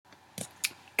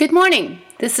Good morning.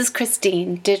 This is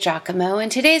Christine DiGiacomo,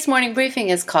 and today's morning briefing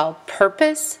is called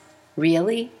Purpose?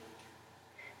 Really?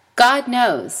 God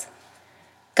knows.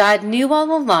 God knew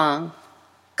all along.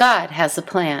 God has a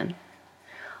plan.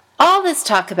 All this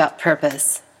talk about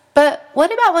purpose, but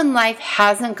what about when life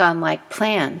hasn't gone like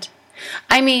planned?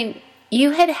 I mean, you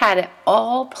had it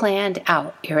all planned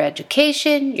out, your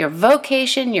education, your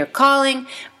vocation, your calling,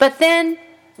 but then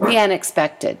the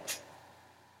unexpected.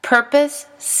 Purpose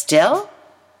still?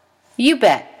 You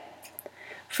bet.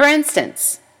 For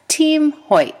instance, Team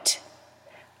Hoyt.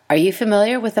 Are you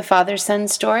familiar with the father-son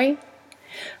story?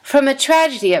 From a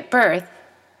tragedy at birth,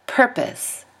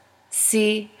 purpose.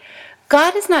 See,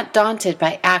 God is not daunted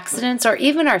by accidents or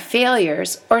even our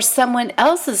failures or someone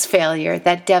else's failure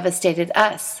that devastated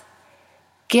us.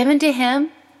 Given to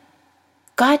Him,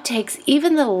 God takes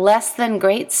even the less than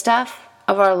great stuff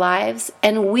of our lives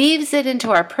and weaves it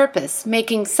into our purpose,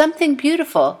 making something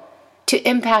beautiful to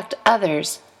impact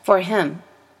others for Him.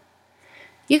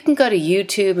 You can go to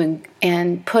YouTube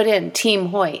and put in Team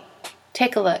Hoyt.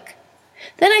 Take a look.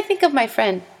 Then I think of my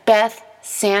friend Beth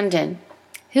Sandin,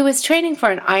 who was training for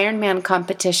an Ironman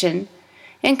competition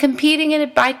and competing in a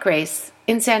bike race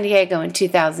in San Diego in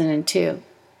 2002.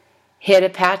 Hit a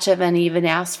patch of uneven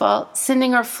asphalt,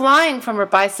 sending her flying from her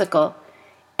bicycle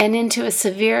and into a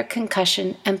severe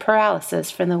concussion and paralysis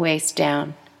from the waist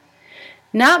down.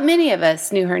 Not many of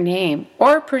us knew her name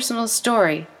or personal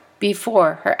story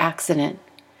before her accident.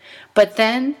 But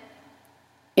then,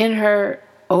 in her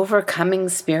overcoming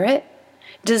spirit,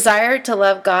 desire to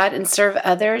love God and serve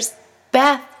others,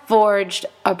 Beth forged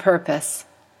a purpose.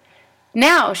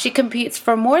 Now she competes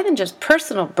for more than just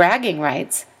personal bragging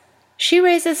rights. She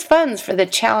raises funds for the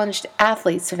Challenged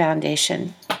Athletes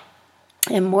Foundation.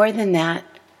 And more than that,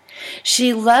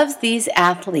 she loves these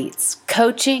athletes,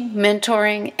 coaching,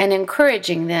 mentoring, and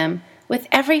encouraging them with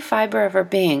every fiber of her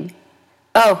being.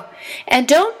 Oh, and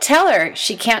don't tell her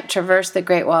she can't traverse the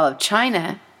Great Wall of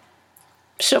China.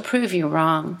 She'll prove you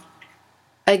wrong.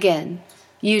 Again,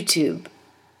 YouTube,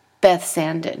 Beth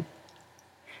Sandin.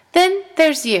 Then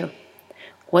there's you.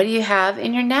 What do you have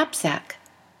in your knapsack?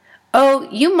 Oh,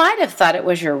 you might have thought it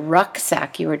was your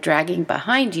rucksack you were dragging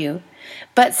behind you,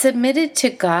 but submitted to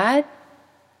God,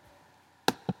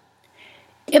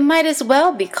 it might as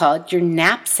well be called your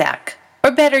knapsack,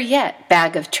 or better yet,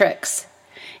 bag of tricks.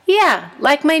 Yeah,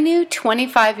 like my new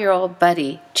 25-year-old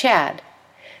buddy, Chad,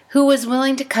 who was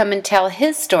willing to come and tell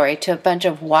his story to a bunch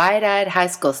of wide-eyed high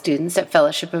school students at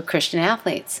Fellowship of Christian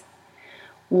Athletes.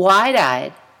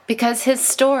 Wide-eyed because his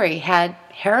story had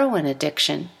heroin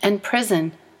addiction and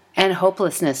prison and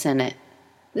hopelessness in it.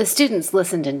 The students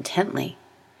listened intently.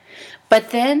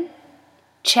 But then,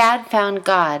 Chad found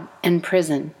God in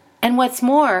prison. And what's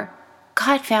more,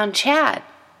 God found Chad.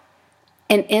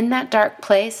 And in that dark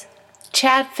place,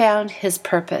 Chad found his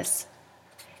purpose.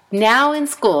 Now in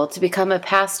school to become a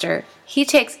pastor, he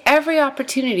takes every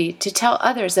opportunity to tell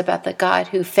others about the God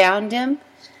who found him,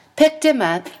 picked him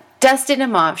up, dusted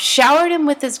him off, showered him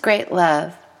with His great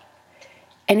love,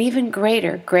 and even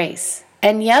greater grace.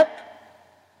 And yep,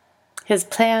 His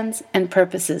plans and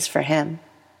purposes for him.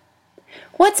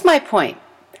 What's my point?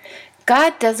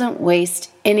 God doesn't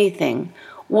waste anything.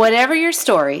 Whatever your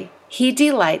story, He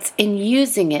delights in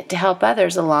using it to help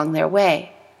others along their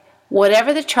way.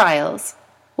 Whatever the trials,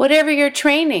 whatever your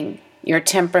training, your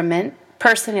temperament,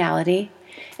 personality,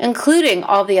 including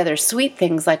all the other sweet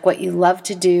things like what you love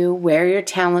to do, where your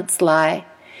talents lie,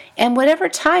 and whatever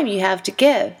time you have to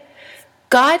give,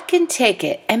 God can take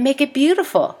it and make it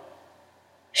beautiful.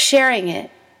 Sharing it,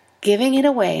 giving it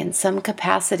away in some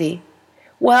capacity,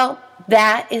 well,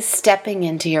 that is stepping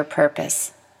into your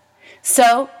purpose.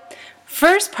 So,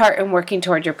 first part in working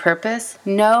toward your purpose,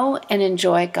 know and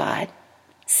enjoy God.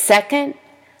 Second,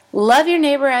 love your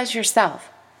neighbor as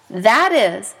yourself. That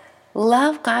is,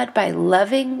 love God by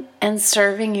loving and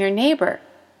serving your neighbor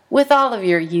with all of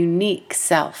your unique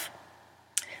self.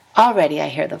 Already I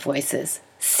hear the voices.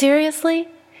 Seriously?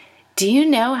 Do you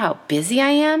know how busy I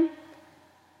am?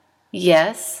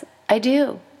 Yes, I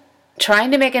do.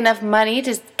 Trying to make enough money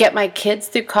to get my kids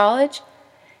through college?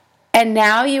 And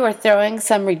now you are throwing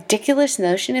some ridiculous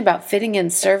notion about fitting in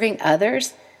serving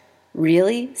others?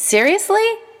 Really? Seriously?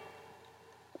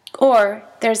 Or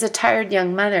there's a tired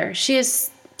young mother. She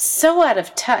is so out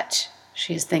of touch,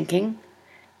 she is thinking.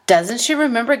 Doesn't she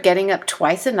remember getting up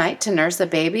twice a night to nurse a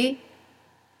baby?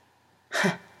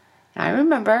 I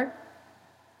remember.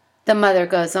 The mother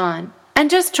goes on. And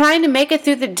just trying to make it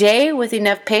through the day with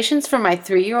enough patience for my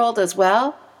 3-year-old as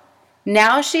well?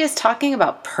 Now she is talking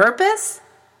about purpose?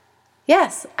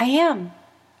 Yes, I am.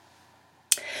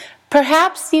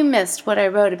 Perhaps you missed what I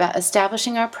wrote about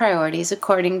establishing our priorities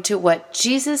according to what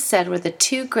Jesus said were the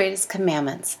two greatest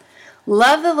commandments.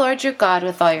 Love the Lord your God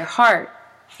with all your heart,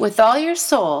 with all your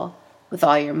soul, with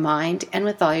all your mind, and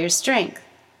with all your strength.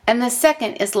 And the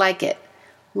second is like it.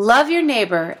 Love your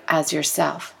neighbor as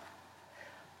yourself.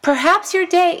 Perhaps your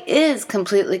day is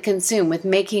completely consumed with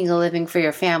making a living for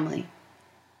your family.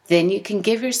 Then you can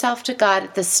give yourself to God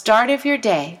at the start of your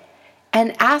day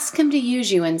and ask Him to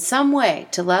use you in some way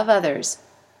to love others.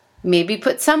 Maybe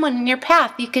put someone in your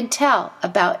path you can tell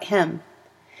about Him.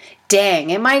 Dang,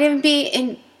 it might even be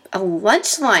in a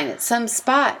lunch line at some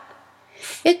spot.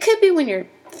 It could be when your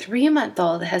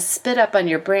 3-month-old has spit up on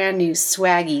your brand new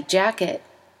swaggy jacket.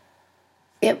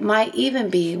 It might even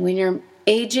be when your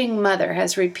aging mother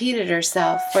has repeated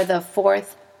herself for the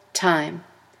 4th time.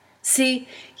 See,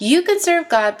 you can serve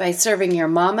God by serving your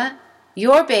mama,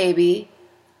 your baby,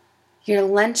 your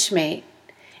lunchmate.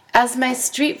 As my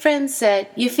street friend said,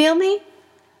 you feel me?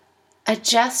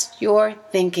 Adjust your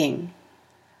thinking.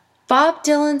 Bob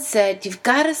Dylan said you've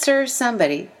got to serve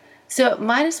somebody, so it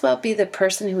might as well be the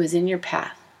person who is in your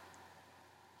path,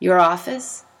 your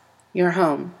office, your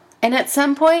home. And at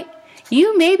some point,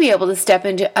 you may be able to step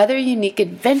into other unique,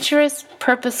 adventurous,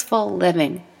 purposeful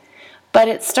living. But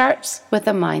it starts with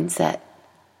a mindset.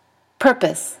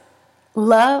 Purpose.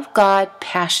 Love God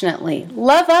passionately.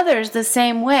 Love others the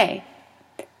same way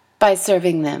by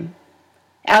serving them.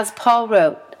 As Paul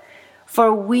wrote,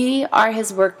 "For we are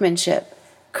His workmanship,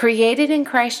 created in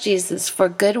Christ Jesus for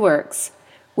good works,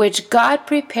 which God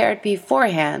prepared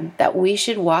beforehand that we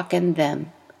should walk in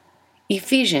them."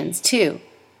 Ephesians 2,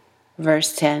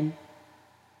 verse 10.